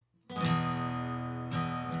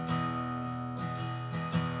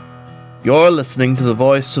You're listening to The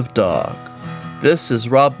Voice of Dog. This is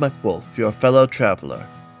Rob McWolf, your fellow traveler,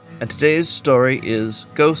 and today's story is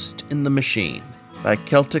Ghost in the Machine by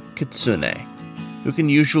Celtic Kitsune, who can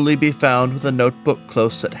usually be found with a notebook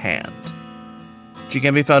close at hand. She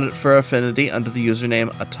can be found at Fur Affinity under the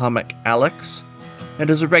username Atomic Alex, and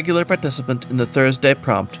is a regular participant in the Thursday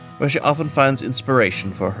Prompt, where she often finds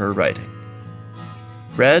inspiration for her writing.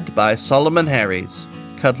 Read by Solomon Harries,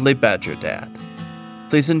 Cuddly Badger Dad.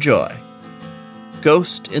 Please enjoy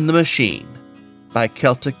Ghost in the Machine by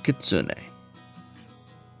Celtic Kitsune.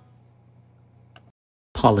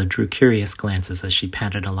 Paula drew curious glances as she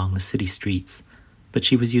padded along the city streets, but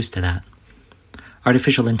she was used to that.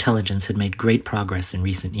 Artificial intelligence had made great progress in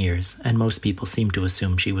recent years, and most people seemed to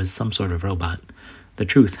assume she was some sort of robot. The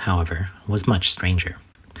truth, however, was much stranger.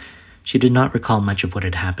 She did not recall much of what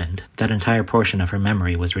had happened. That entire portion of her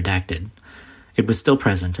memory was redacted. It was still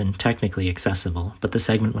present and technically accessible, but the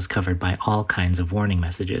segment was covered by all kinds of warning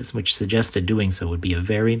messages, which suggested doing so would be a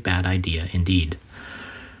very bad idea indeed.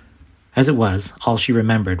 As it was, all she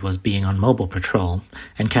remembered was being on mobile patrol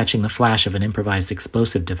and catching the flash of an improvised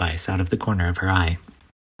explosive device out of the corner of her eye.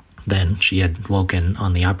 Then she had woken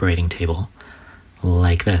on the operating table,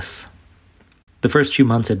 like this. The first few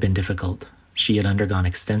months had been difficult. She had undergone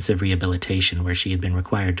extensive rehabilitation where she had been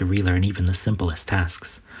required to relearn even the simplest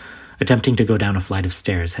tasks. Attempting to go down a flight of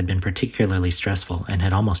stairs had been particularly stressful and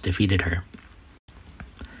had almost defeated her.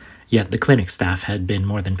 Yet the clinic staff had been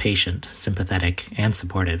more than patient, sympathetic, and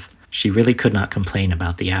supportive. She really could not complain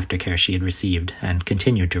about the aftercare she had received and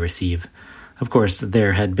continued to receive. Of course,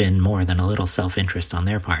 there had been more than a little self-interest on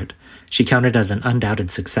their part. She counted as an undoubted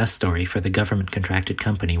success story for the government-contracted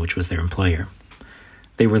company which was their employer.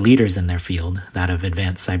 They were leaders in their field, that of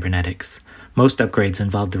advanced cybernetics. Most upgrades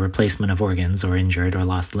involved the replacement of organs or injured or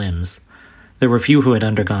lost limbs. There were few who had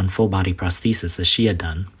undergone full-body prosthesis as she had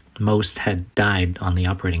done. Most had died on the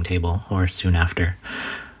operating table, or soon after.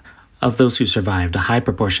 Of those who survived, a high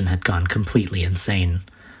proportion had gone completely insane.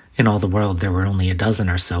 In all the world, there were only a dozen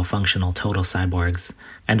or so functional total cyborgs,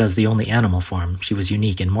 and as the only animal form, she was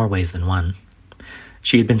unique in more ways than one.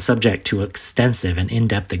 She had been subject to extensive and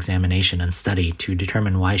in-depth examination and study to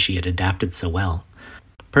determine why she had adapted so well.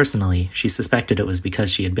 Personally, she suspected it was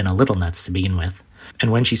because she had been a little nuts to begin with,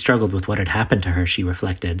 and when she struggled with what had happened to her, she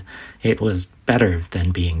reflected, it was better than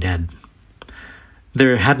being dead.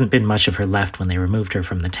 There hadn't been much of her left when they removed her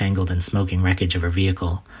from the tangled and smoking wreckage of her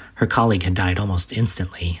vehicle. Her colleague had died almost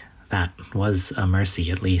instantly. That was a mercy,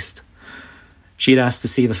 at least. She had asked to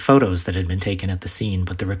see the photos that had been taken at the scene,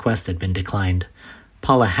 but the request had been declined.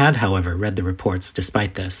 Paula had, however, read the reports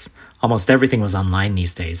despite this. Almost everything was online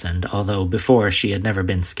these days, and although before she had never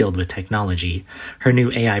been skilled with technology, her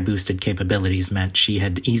new AI-boosted capabilities meant she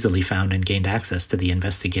had easily found and gained access to the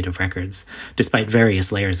investigative records, despite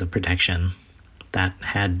various layers of protection. That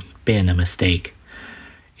had been a mistake.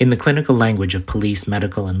 In the clinical language of police,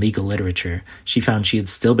 medical, and legal literature, she found she had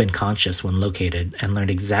still been conscious when located and learned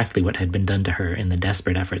exactly what had been done to her in the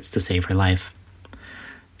desperate efforts to save her life.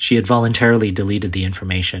 She had voluntarily deleted the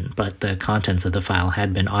information, but the contents of the file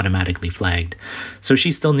had been automatically flagged, so she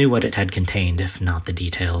still knew what it had contained, if not the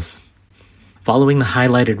details. Following the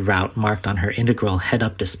highlighted route marked on her integral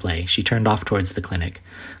head-up display, she turned off towards the clinic,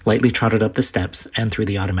 lightly trotted up the steps and through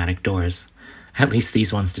the automatic doors. At least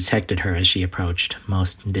these ones detected her as she approached.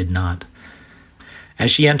 Most did not. As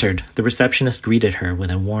she entered, the receptionist greeted her with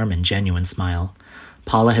a warm and genuine smile.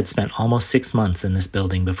 Paula had spent almost 6 months in this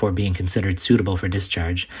building before being considered suitable for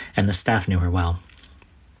discharge, and the staff knew her well.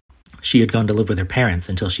 She had gone to live with her parents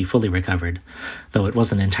until she fully recovered, though it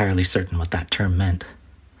wasn't entirely certain what that term meant.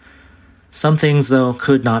 Some things, though,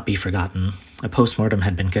 could not be forgotten. A post-mortem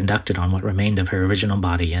had been conducted on what remained of her original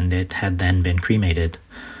body, and it had then been cremated.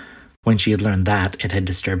 When she had learned that, it had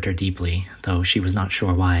disturbed her deeply, though she was not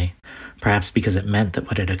sure why. Perhaps because it meant that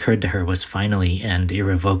what had occurred to her was finally and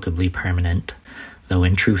irrevocably permanent, though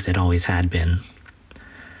in truth it always had been.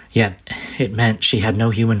 Yet, it meant she had no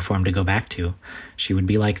human form to go back to. She would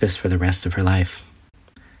be like this for the rest of her life.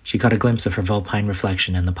 She caught a glimpse of her vulpine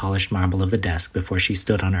reflection in the polished marble of the desk before she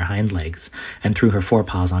stood on her hind legs and threw her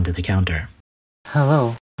forepaws onto the counter.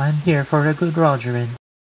 Hello, I'm here for a good Rogerin.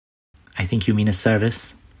 I think you mean a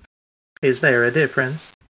service? Is there a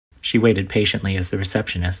difference? She waited patiently as the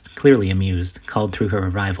receptionist, clearly amused, called through her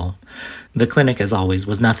arrival. The clinic, as always,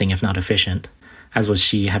 was nothing if not efficient, as was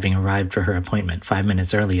she, having arrived for her appointment 5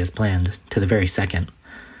 minutes early as planned, to the very second.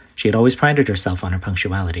 She had always prided herself on her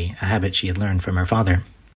punctuality, a habit she had learned from her father.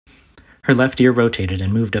 Her left ear rotated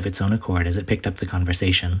and moved of its own accord as it picked up the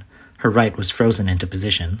conversation. Her right was frozen into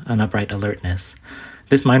position, an upright alertness.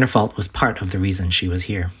 This minor fault was part of the reason she was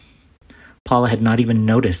here. Paula had not even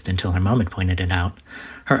noticed until her mom had pointed it out.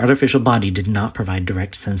 Her artificial body did not provide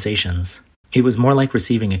direct sensations. It was more like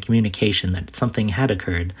receiving a communication that something had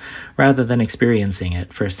occurred, rather than experiencing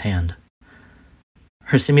it firsthand.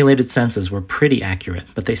 Her simulated senses were pretty accurate,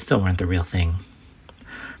 but they still weren't the real thing.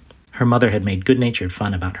 Her mother had made good-natured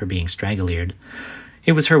fun about her being straggle-eared.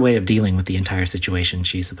 It was her way of dealing with the entire situation,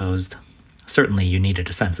 she supposed. Certainly you needed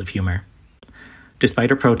a sense of humor.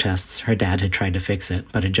 Despite her protests, her dad had tried to fix it,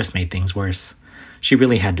 but it just made things worse. She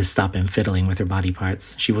really had to stop him fiddling with her body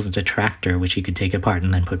parts. She wasn't a tractor which he could take apart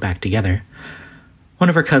and then put back together. One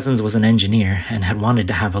of her cousins was an engineer and had wanted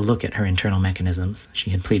to have a look at her internal mechanisms.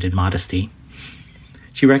 She had pleaded modesty.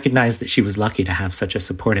 She recognized that she was lucky to have such a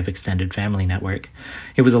supportive extended family network.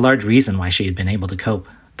 It was a large reason why she had been able to cope.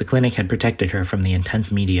 The clinic had protected her from the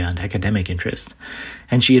intense media and academic interest,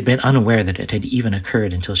 and she had been unaware that it had even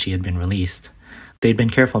occurred until she had been released. They had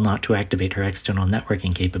been careful not to activate her external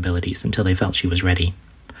networking capabilities until they felt she was ready.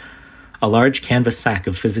 A large canvas sack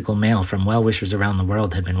of physical mail from well-wishers around the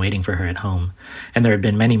world had been waiting for her at home, and there had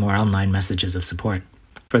been many more online messages of support.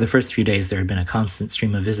 For the first few days there had been a constant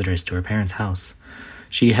stream of visitors to her parents' house.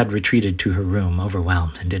 She had retreated to her room,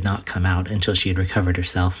 overwhelmed, and did not come out until she had recovered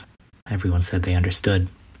herself. Everyone said they understood.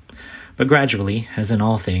 But gradually, as in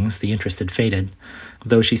all things, the interest had faded,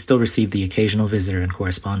 though she still received the occasional visitor and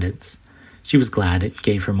correspondence. She was glad it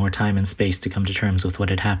gave her more time and space to come to terms with what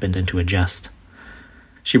had happened and to adjust.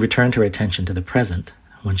 She returned her attention to the present.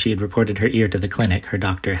 When she had reported her ear to the clinic, her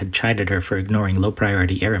doctor had chided her for ignoring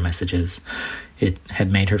low-priority error messages. It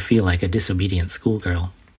had made her feel like a disobedient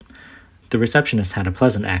schoolgirl. The receptionist had a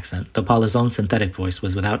pleasant accent, though Paula's own synthetic voice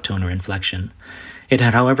was without tone or inflection. It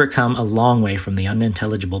had, however, come a long way from the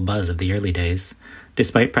unintelligible buzz of the early days.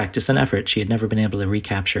 Despite practice and effort, she had never been able to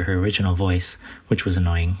recapture her original voice, which was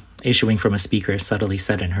annoying, issuing from a speaker subtly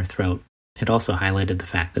set in her throat. It also highlighted the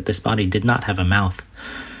fact that this body did not have a mouth.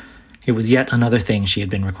 It was yet another thing she had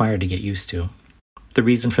been required to get used to. The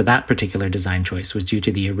reason for that particular design choice was due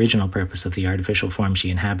to the original purpose of the artificial form she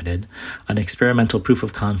inhabited, an experimental proof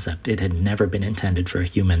of concept. It had never been intended for a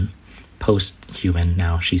human. Post-human,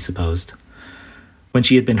 now, she supposed. When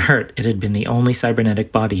she had been hurt, it had been the only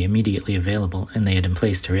cybernetic body immediately available, and they had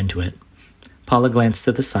emplaced her into it. Paula glanced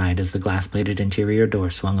to the side as the glass-plated interior door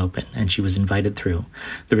swung open, and she was invited through.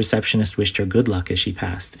 The receptionist wished her good luck as she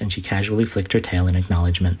passed, and she casually flicked her tail in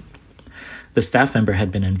acknowledgement. The staff member had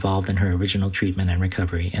been involved in her original treatment and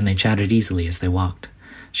recovery, and they chatted easily as they walked.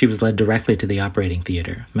 She was led directly to the operating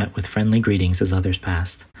theater, met with friendly greetings as others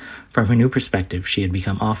passed. From her new perspective, she had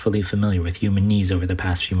become awfully familiar with human knees over the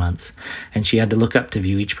past few months, and she had to look up to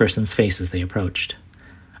view each person's face as they approached.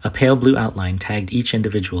 A pale blue outline tagged each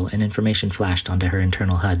individual, and information flashed onto her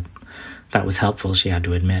internal HUD. That was helpful, she had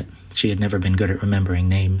to admit. She had never been good at remembering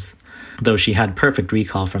names. Though she had perfect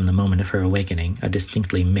recall from the moment of her awakening, a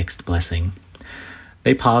distinctly mixed blessing.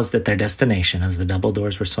 They paused at their destination as the double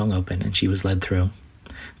doors were swung open and she was led through.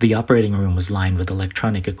 The operating room was lined with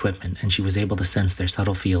electronic equipment, and she was able to sense their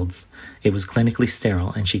subtle fields. It was clinically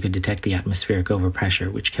sterile, and she could detect the atmospheric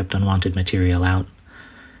overpressure, which kept unwanted material out.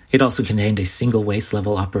 It also contained a single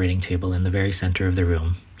waist-level operating table in the very center of the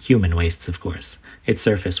room. Human wastes, of course. Its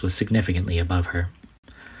surface was significantly above her.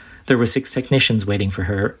 There were 6 technicians waiting for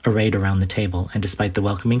her, arrayed around the table, and despite the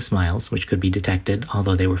welcoming smiles, which could be detected,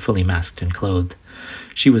 although they were fully masked and clothed,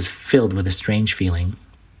 she was filled with a strange feeling.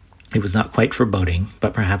 It was not quite foreboding,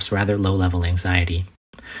 but perhaps rather low-level anxiety.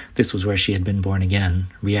 This was where she had been born again,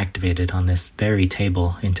 reactivated on this very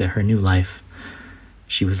table into her new life.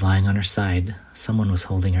 She was lying on her side. Someone was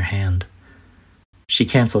holding her hand. She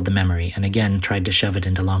canceled the memory and again tried to shove it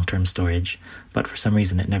into long-term storage, but for some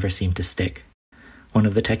reason it never seemed to stick. One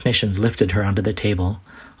of the technicians lifted her onto the table.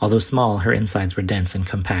 Although small, her insides were dense and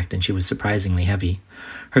compact, and she was surprisingly heavy.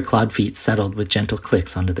 Her clawed feet settled with gentle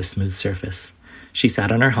clicks onto the smooth surface. She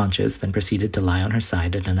sat on her haunches, then proceeded to lie on her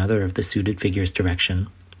side in another of the suited figure's direction.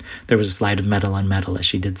 There was a slide of metal on metal as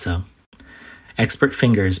she did so. Expert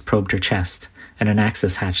fingers probed her chest, and an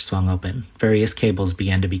access hatch swung open. Various cables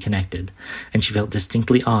began to be connected, and she felt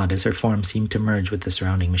distinctly odd as her form seemed to merge with the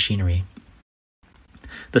surrounding machinery.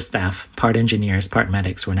 The staff, part engineers, part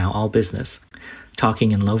medics, were now all business,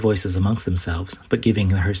 talking in low voices amongst themselves, but giving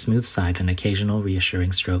her smooth side an occasional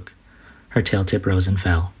reassuring stroke. Her tail tip rose and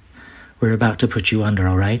fell. "We're about to put you under,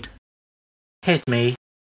 all right?" Hit me.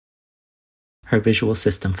 Her visual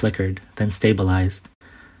system flickered, then stabilized.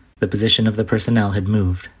 The position of the personnel had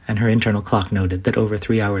moved, and her internal clock noted that over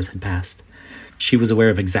 3 hours had passed. She was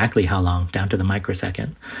aware of exactly how long, down to the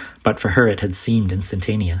microsecond, but for her it had seemed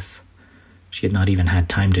instantaneous. She had not even had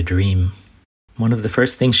time to dream. One of the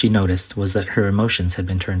first things she noticed was that her emotions had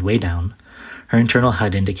been turned way down. Her internal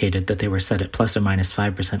HUD indicated that they were set at plus or minus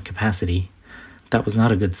 5% capacity. That was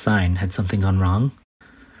not a good sign. Had something gone wrong?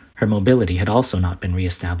 Her mobility had also not been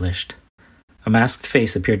re-established. A masked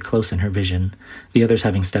face appeared close in her vision, the others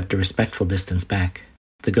having stepped a respectful distance back.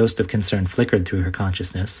 The ghost of concern flickered through her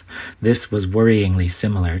consciousness. This was worryingly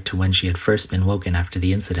similar to when she had first been woken after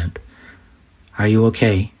the incident. "Are you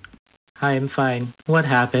okay?" I'm fine. What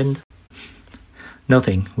happened?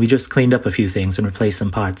 "Nothing. We just cleaned up a few things and replaced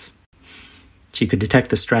some parts." She could detect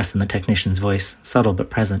the stress in the technician's voice, subtle but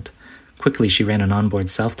present. Quickly she ran an onboard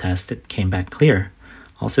self-test. It came back clear.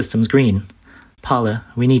 All systems green. "Paula,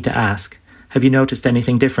 we need to ask. Have you noticed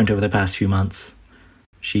anything different over the past few months?"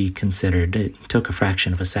 She considered. It took a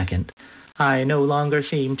fraction of a second. I no longer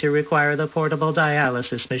seem to require the portable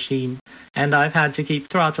dialysis machine, and I've had to keep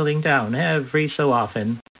throttling down every so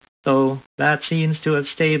often. Though that seems to have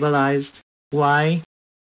stabilized. Why?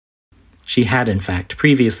 She had, in fact,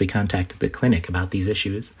 previously contacted the clinic about these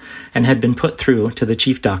issues, and had been put through to the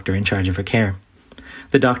chief doctor in charge of her care.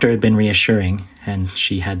 The doctor had been reassuring, and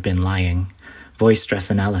she had been lying. Voice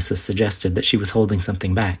stress analysis suggested that she was holding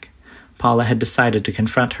something back. Paula had decided to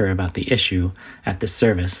confront her about the issue at this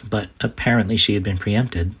service, but apparently she had been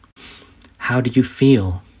preempted. "How do you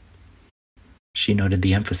feel?" She noted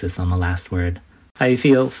the emphasis on the last word. I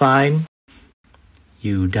feel fine.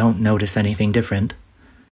 "You don't notice anything different?"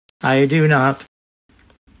 I do not.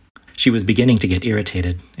 She was beginning to get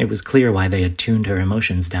irritated. It was clear why they had tuned her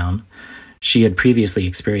emotions down. She had previously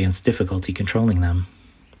experienced difficulty controlling them.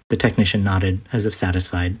 The technician nodded, as if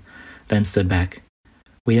satisfied, then stood back.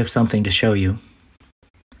 "We have something to show you."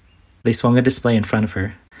 They swung a display in front of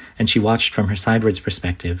her, and she watched from her sidewards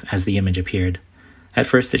perspective as the image appeared. At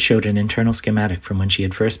first it showed an internal schematic from when she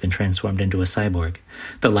had first been transformed into a cyborg.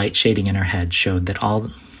 The light shading in her head showed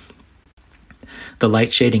all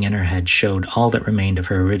that remained of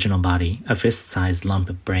her original body, a fist-sized lump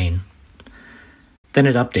of brain. Then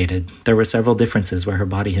it updated. There were several differences where her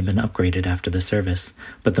body had been upgraded after the service,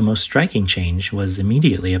 but the most striking change was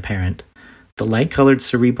immediately apparent. The light-colored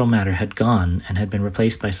cerebral matter had gone and had been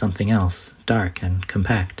replaced by something else, dark and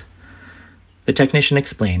compact. The technician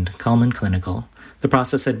explained, calm and clinical. The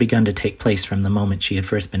process had begun to take place from the moment she had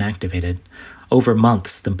first been activated. Over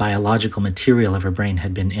months, the biological material of her brain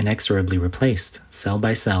had been inexorably replaced, cell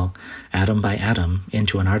by cell, atom by atom,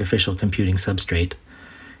 into an artificial computing substrate.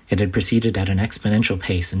 It had proceeded at an exponential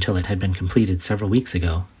pace until it had been completed several weeks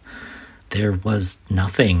ago. There was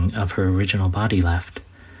nothing of her original body left.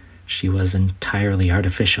 She was entirely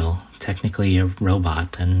artificial, technically a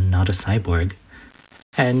robot and not a cyborg.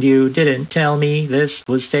 And you didn't tell me this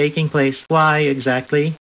was taking place. Why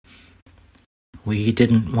exactly? We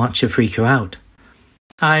didn't want to freak you out.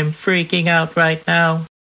 I'm freaking out right now.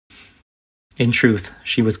 In truth,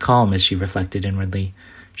 she was calm as she reflected inwardly.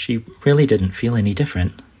 She really didn't feel any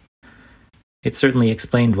different. It certainly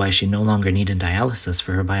explained why she no longer needed dialysis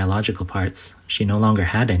for her biological parts. She no longer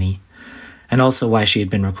had any. And also why she had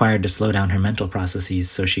been required to slow down her mental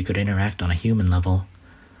processes so she could interact on a human level.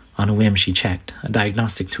 On a whim, she checked. A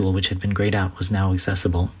diagnostic tool which had been grayed out was now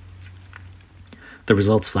accessible. The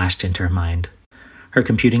results flashed into her mind. Her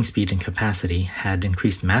computing speed and capacity had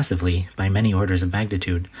increased massively by many orders of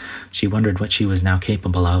magnitude. She wondered what she was now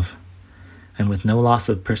capable of. And with no loss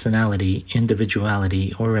of personality,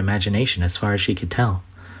 individuality, or imagination as far as she could tell.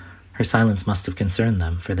 Her silence must have concerned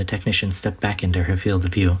them, for the technician stepped back into her field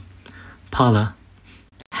of view. "Paula."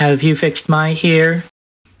 Have you fixed my ear?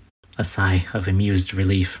 A sigh of amused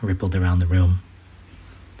relief rippled around the room.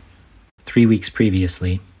 3 weeks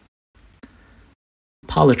previously.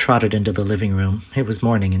 Paula trotted into the living room. It was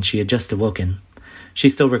morning and she had just awoken. She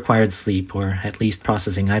still required sleep, or at least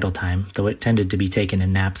processing idle time, though it tended to be taken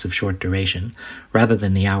in naps of short duration, rather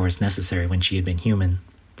than the hours necessary when she had been human.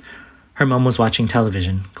 Her mum was watching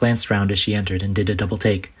television, glanced round as she entered, and did a double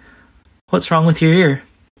take. "What's wrong with your ear?"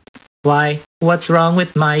 Why, what's wrong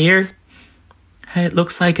with my ear? "It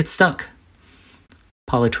looks like it's stuck."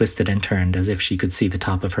 Paula twisted and turned as if she could see the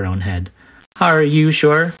top of her own head. Are you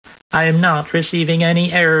sure? I am not receiving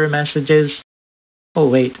any error messages. Oh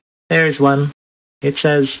wait, there's one. It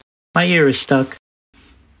says, my ear is stuck.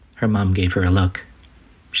 Her mum gave her a look.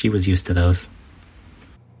 She was used to those.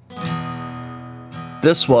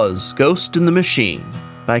 This was Ghost in the Machine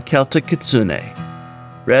by Celtic Kitsune,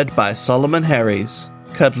 read by Solomon Harries,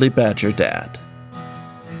 Cuddly Badger Dad.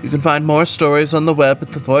 You can find more stories on the web at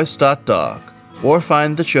thevoice.dog, or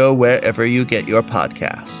find the show wherever you get your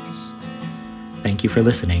podcasts. Thank you for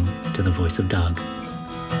listening to The Voice of Dog.